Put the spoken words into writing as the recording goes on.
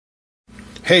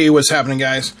Hey, what's happening,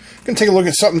 guys? I'm going to take a look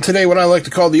at something today, what I like to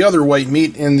call the other white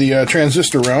meat in the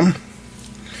transistor realm.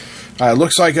 It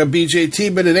looks like a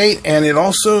BJT, but it ain't, and it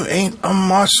also ain't a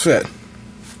MOSFET.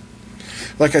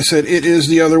 Like I said, it is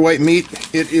the other white meat.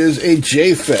 It is a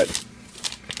JFET,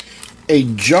 a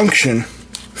junction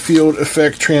field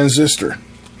effect transistor.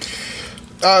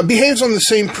 Behaves on the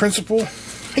same principle.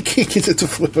 I can't get it to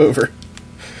flip over.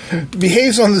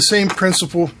 Behaves on the same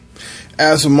principle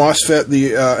as a MOSFET.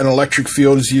 An electric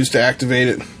field is used to activate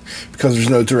it because there's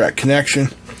no direct connection.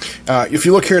 If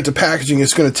you look here at the packaging,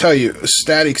 it's going to tell you a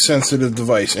static sensitive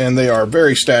device, and they are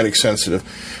very static sensitive.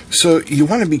 So you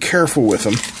want to be careful with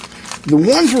them. The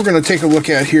ones we're going to take a look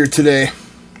at here today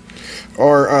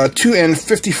are two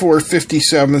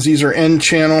N5457s. These are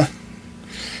N-channel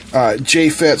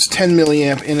JFETs, 10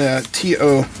 milliamp in a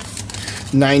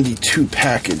TO92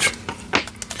 package.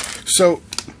 So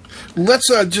let's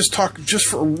just talk just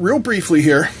for real briefly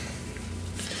here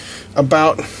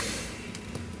about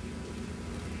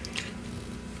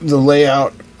the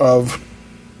layout of,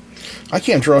 I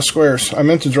can't draw squares. I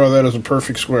meant to draw that as a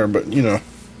perfect square, but you know,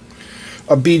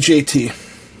 a BJT,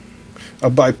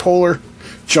 a bipolar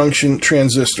junction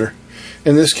transistor.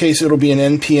 In this case, it'll be an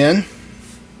NPN.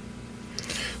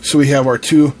 So we have our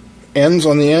two N's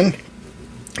on the end,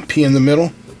 P in the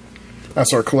middle.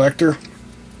 That's our collector.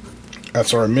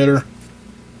 That's our emitter.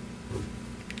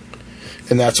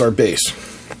 And that's our base.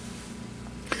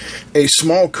 A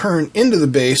small current into the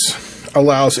base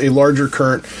allows a larger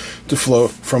current to flow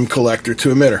from collector to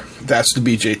emitter. That's the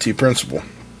BJT principle.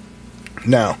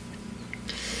 Now,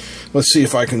 let's see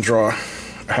if I can draw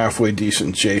a halfway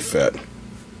decent JFET.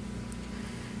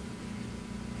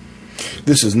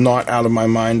 This is not out of my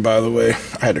mind, by the way.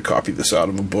 I had to copy this out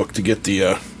of a book to get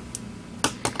the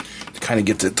to kind of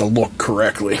get it to look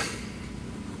correctly.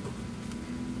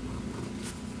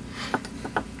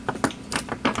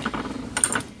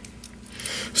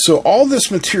 So all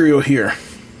this material here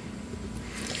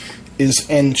is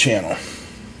N-channel.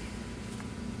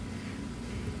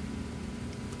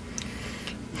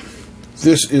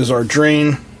 This is our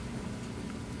drain.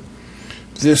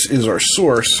 This is our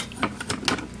source.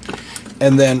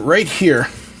 And then right here,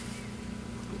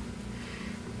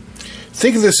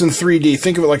 think of this in 3D.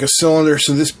 Think of it like a cylinder.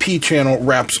 So this P channel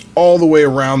wraps all the way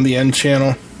around the N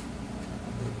channel.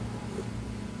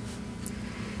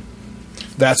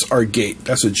 That's our gate.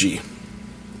 That's a G.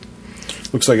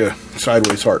 Looks like a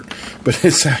sideways heart, but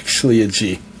it's actually a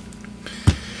G.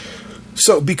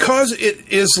 So because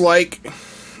it is like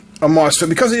a MOSFET,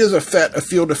 because it is a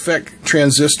field effect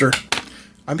transistor,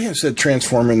 I may have said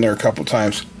transformer in there a couple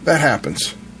times. That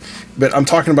happens. But I'm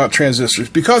talking about transistors.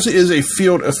 Because it is a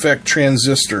field effect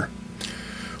transistor,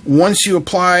 once you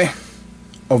apply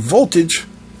a voltage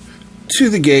to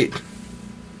the gate,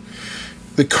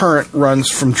 the current runs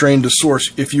from drain to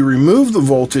source. If you remove the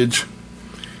voltage,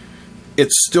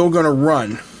 it's still going to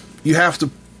run. You have to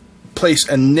place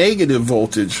a negative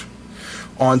voltage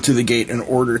onto the gate in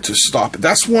order to stop it.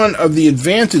 That's one of the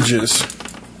advantages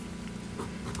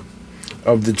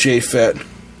of the JFET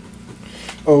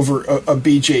over a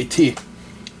BJT.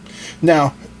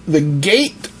 Now, the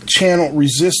gate channel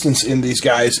resistance in these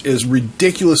guys is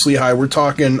ridiculously high. We're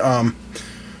talking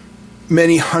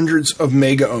many hundreds of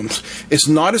mega ohms. It's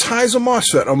not as high as a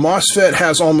MOSFET. A MOSFET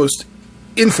has almost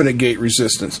infinite gate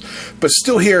resistance, but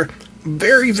still here,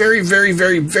 very, very, very,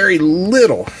 very, very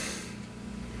little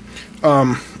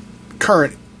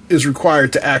current is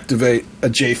required to activate a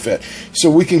JFET. So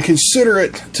we can consider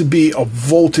it to be a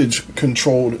voltage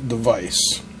controlled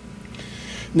device.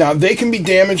 Now they can be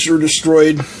damaged or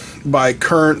destroyed by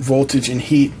current, voltage, and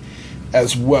heat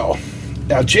as well.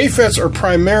 Now JFETs are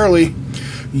primarily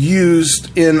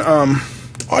used in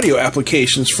audio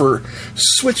applications for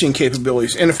switching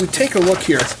capabilities. And if we take a look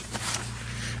here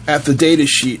at the data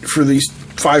sheet for these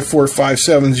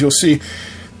 5457s, you'll see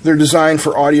they're designed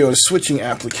for audio and switching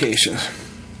applications.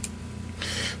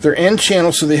 They're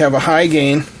N-channel, so they have a high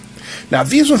gain. Now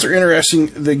these ones are interesting.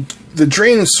 The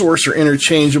drain and source are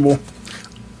interchangeable.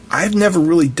 I've never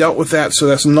really dealt with that, so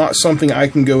that's not something I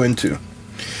can go into.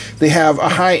 They have a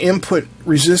high input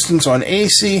resistance on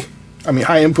AC,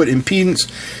 high input impedance,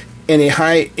 and a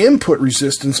high input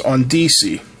resistance on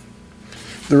DC.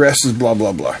 The rest is blah,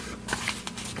 blah, blah.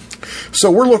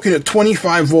 So we're looking at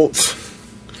 25 volts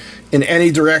in any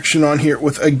direction on here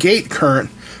with a gate current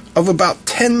of about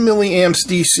 10 milliamps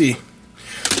DC.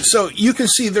 So you can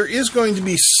see there is going to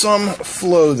be some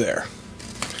flow there.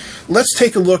 Let's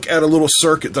take a look at a little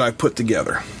circuit that I put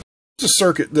together. It's a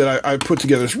circuit that I put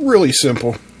together. It's really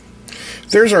simple.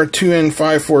 There's our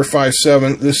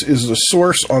 2N5457. This is the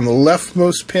source on the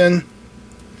leftmost pin.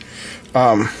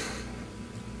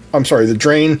 I'm sorry, the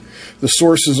drain, the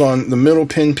source is on the middle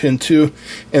pin, pin 2,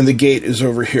 and the gate is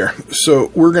over here.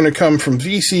 So we're going to come from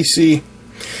VCC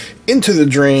into the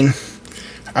drain,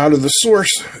 out of the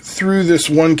source, through this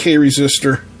 1K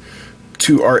resistor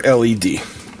to our LED.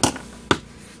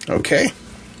 Okay,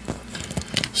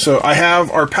 so I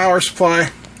have our power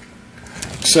supply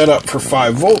set up for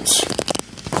 5 volts,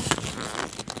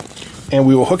 and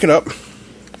we will hook it up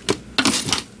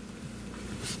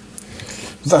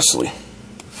thusly.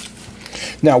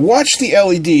 Now watch the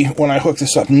LED when I hook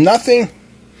this up. Nothing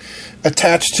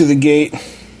attached to the gate.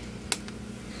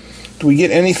 Do we get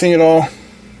anything at all?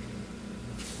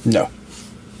 No.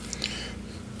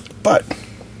 But,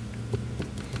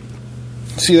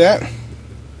 see that?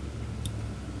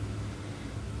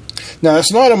 Now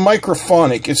it's not a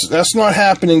microphonic. That's not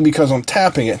happening because I'm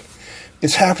tapping it.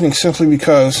 It's happening simply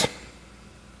because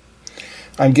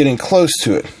I'm getting close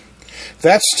to it.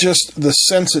 That's just the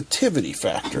sensitivity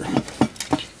factor.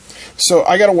 So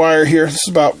I got a wire here. This is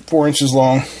about 4 inches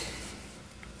long.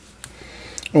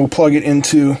 And we'll plug it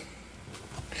into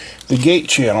the gate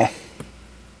channel.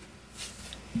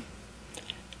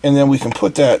 And then we can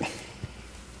put that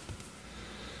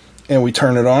and we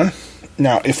turn it on.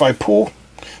 Now if I pull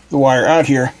the wire out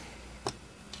here,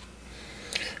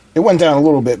 it went down a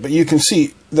little bit, but you can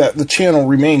see that the channel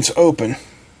remains open.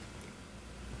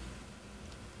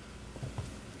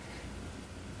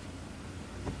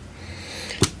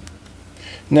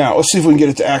 Now let's see if we can get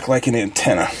it to act like an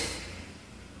antenna.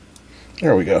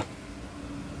 There we go.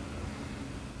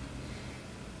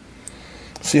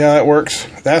 See how that works?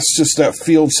 That's just that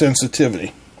field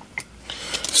sensitivity.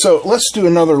 So let's do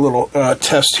another little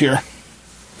test here.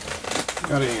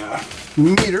 Got a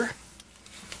meter.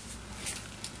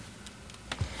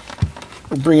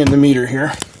 We'll bring in the meter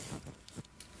here.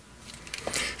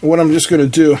 And what I'm just going to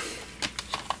do,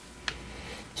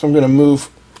 so I'm going to move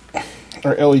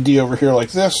our LED over here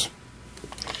like this.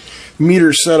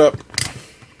 Meter set up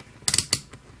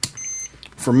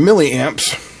for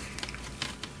milliamps.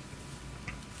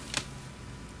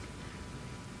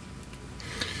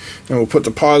 And we'll put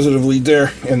the positive lead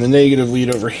there and the negative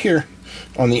lead over here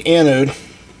on the anode. If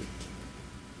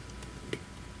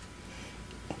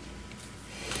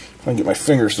I can get my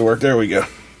fingers to work. There we go.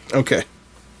 Okay.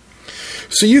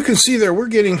 So you can see there we're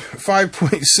getting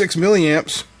 5.6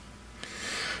 milliamps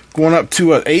going up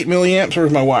to 8 milliamps.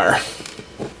 Where's my wire?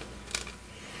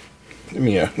 Let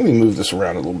me move this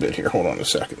around a little bit here. Hold on a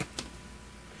second.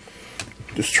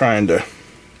 Just trying to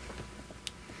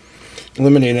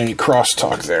eliminate any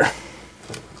crosstalk there.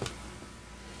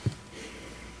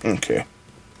 Okay.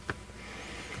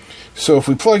 So if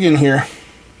we plug in here,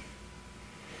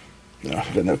 no,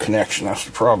 got no connection. That's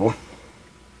the problem.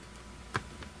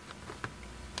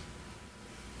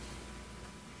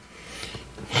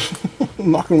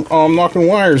 I'm knocking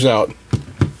wires out.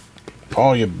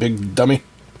 Oh, you big dummy.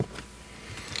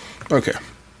 Okay.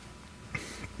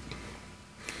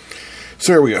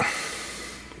 So there we go.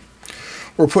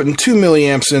 We're putting 2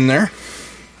 milliamps in there.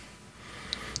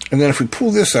 And then if we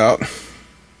pull this out,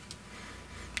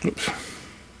 oops.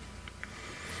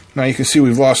 Now you can see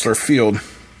we've lost our field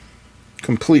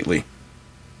completely.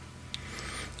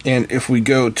 And if we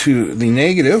go to the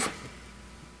negative,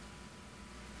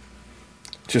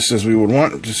 just as we would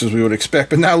want, just as we would expect.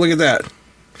 But now look at that.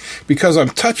 Because I'm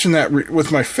touching that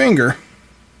with my finger,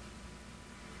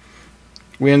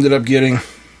 we ended up getting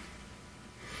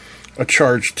a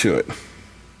charge to it.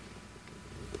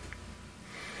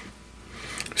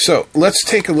 So let's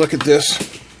take a look at this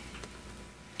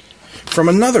from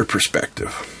another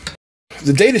perspective.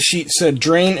 The data sheet said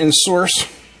drain and source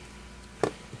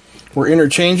were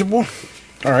interchangeable.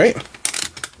 All right.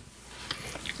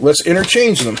 Let's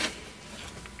interchange them.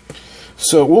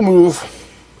 So we'll move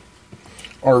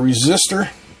our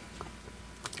resistor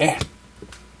and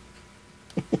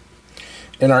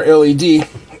our LED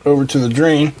over to the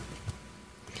drain.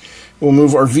 We'll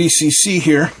move our VCC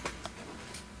here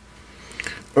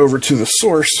over to the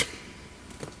source.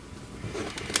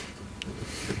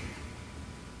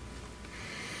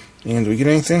 And do we get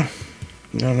anything?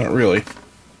 No, not really.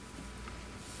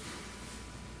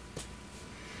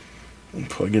 We'll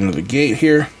plug into the gate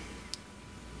here.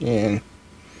 And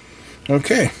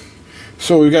okay.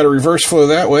 So we've got a reverse flow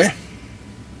that way.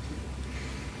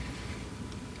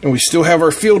 And we still have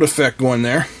our field effect going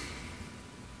there.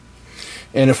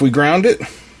 And if we ground it,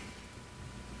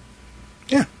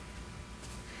 yeah.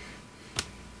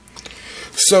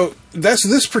 So that's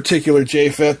this particular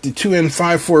JFET, the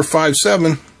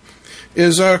 2N5457,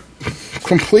 is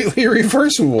completely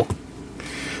reversible.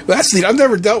 That's neat. I've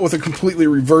never dealt with a completely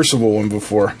reversible one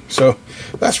before. So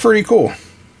that's pretty cool.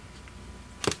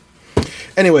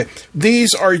 Anyway,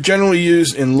 these are generally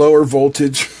used in lower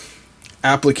voltage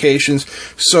applications.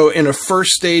 So in a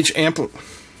first stage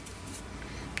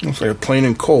looks like a plane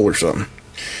in coal or something.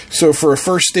 So for a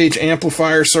first stage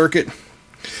amplifier circuit,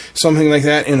 something like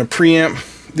that in a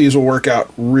preamp, these will work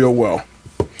out real well.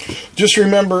 Just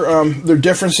remember their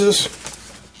differences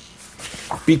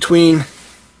between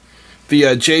the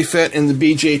JFET and the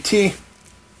BJT,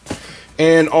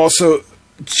 and also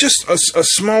just a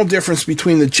small difference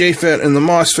between the JFET and the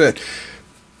MOSFET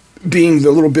being the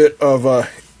little bit of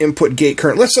input gate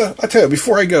current. Let's I tell you,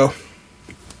 before I go,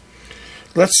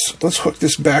 let's hook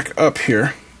this back up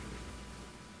here,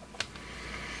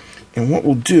 and what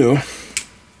we'll do,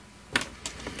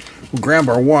 we'll grab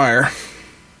our wire,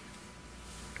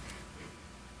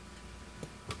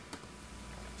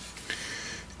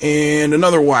 and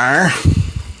another wire,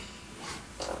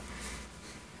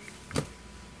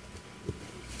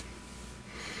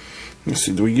 let's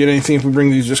see, do we get anything if we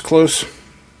bring these just close?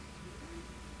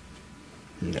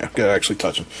 Yeah, gotta actually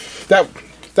touch them.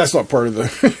 That's not part of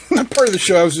the not part of the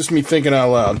show. It was just me thinking out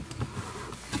loud.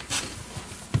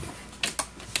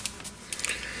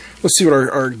 Let's see what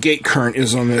our gate current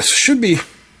is on this. Should be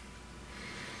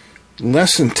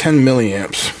less than 10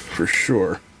 milliamps for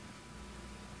sure.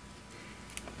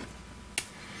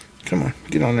 Come on,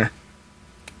 get on there.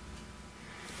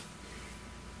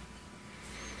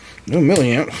 No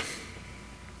milliamps.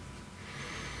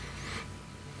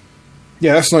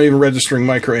 Yeah, that's not even registering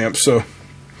microamps, so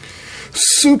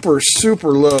super, super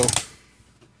low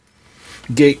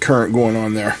gate current going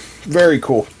on there. Very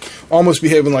cool. Almost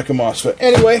behaving like a MOSFET.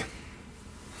 Anyway,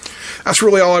 that's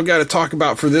really all I've got to talk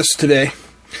about for this today.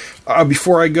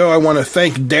 Before I go, I want to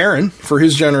thank Darren for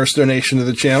his generous donation to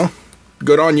the channel.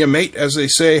 Good on you, mate, as they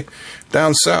say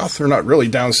down south. Or not really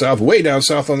down south, way down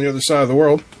south on the other side of the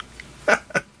world.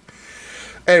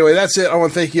 Anyway, that's it. I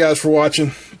want to thank you guys for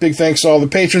watching. Big thanks to all the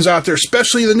patrons out there,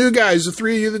 especially the new guys, the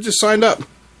 3 of you that just signed up.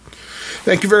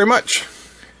 Thank you very much.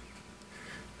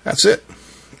 That's it.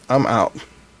 I'm out.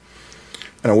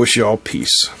 And I wish you all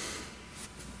peace.